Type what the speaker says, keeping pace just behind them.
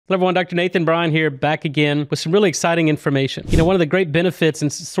Hello everyone, Dr. Nathan Bryan here, back again with some really exciting information. One of the great benefits and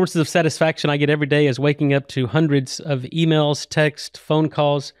sources of satisfaction I get every day is waking up to hundreds of emails, texts, phone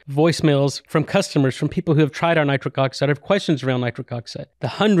calls, voicemails from customers, from people who have tried our nitric oxide or have questions around nitric oxide. The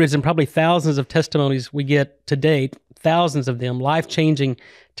hundreds and probably thousands of testimonies we get to date, thousands of them, life-changing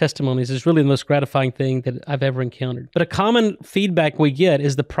testimonies, is really the most gratifying thing that I've ever encountered. But a common feedback we get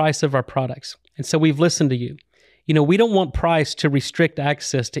is the price of our products. And so we've listened to you. We don't want price to restrict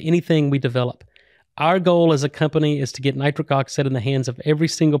access to anything we develop. Our goal as a company is to get nitric oxide in the hands of every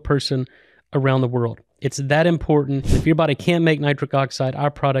single person around the world. It's that important. If your body can't make nitric oxide,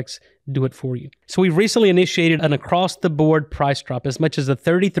 our products do it for you. So we've recently initiated an across-the-board price drop, as much as a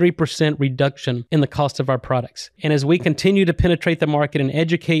 33% reduction in the cost of our products. And as we continue to penetrate the market and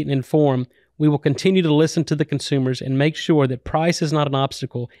educate and inform, we will continue to listen to the consumers and make sure that price is not an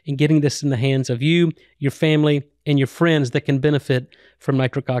obstacle in getting this in the hands of you, your family, and your friends that can benefit from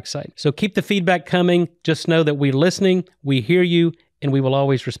nitric oxide. So keep the feedback coming. Just know that we're listening, we hear you, and we will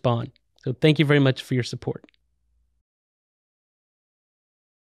always respond. So thank you very much for your support.